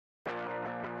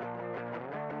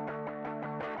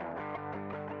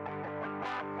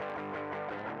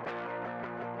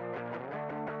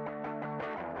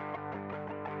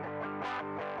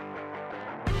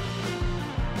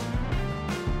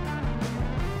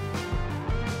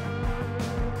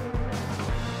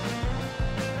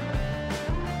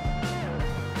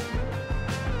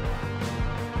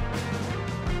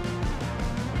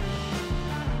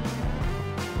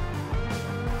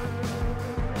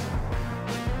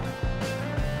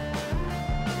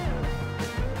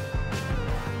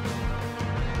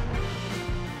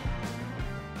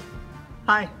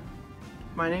Hi,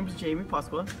 my name is Jamie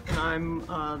Pasqua, and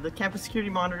I'm the campus security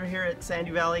monitor here at Sandy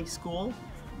Valley School.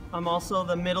 I'm also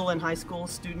the middle and high school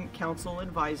student council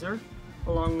advisor,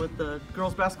 along with the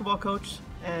girls basketball coach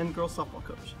and girls softball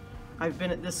coach. I've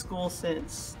been at this school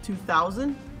since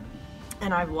 2000,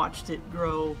 and I've watched it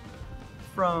grow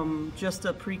from just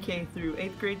a pre-K through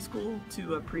 8th grade school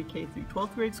to a pre-K through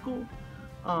 12th grade school.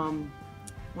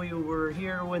 We were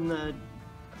here when the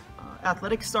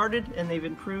athletics started, and they've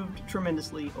improved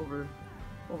tremendously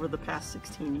over the past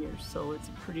 16 years. So it's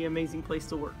a pretty amazing place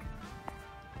to work.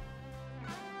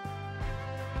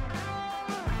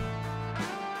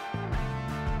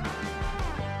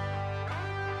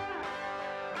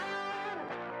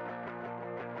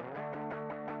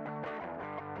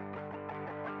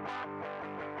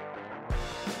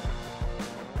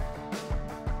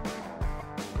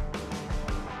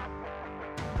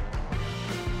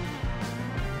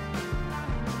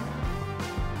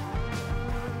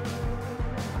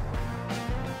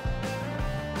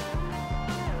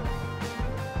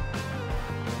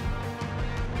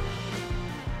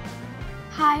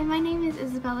 Hi, my name is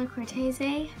Isabella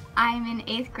Cortese. I'm in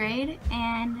 8th grade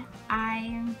and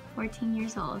I'm 14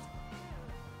 years old.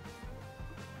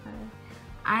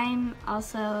 I'm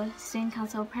also student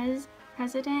council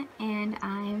president, and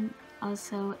I'm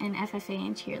also an FFA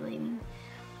in cheerleading.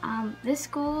 This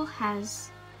school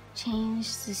has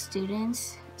changed the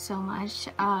students so much.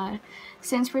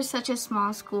 Since we're such a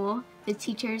small school, the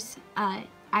teachers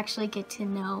actually get to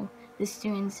know the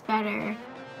students better.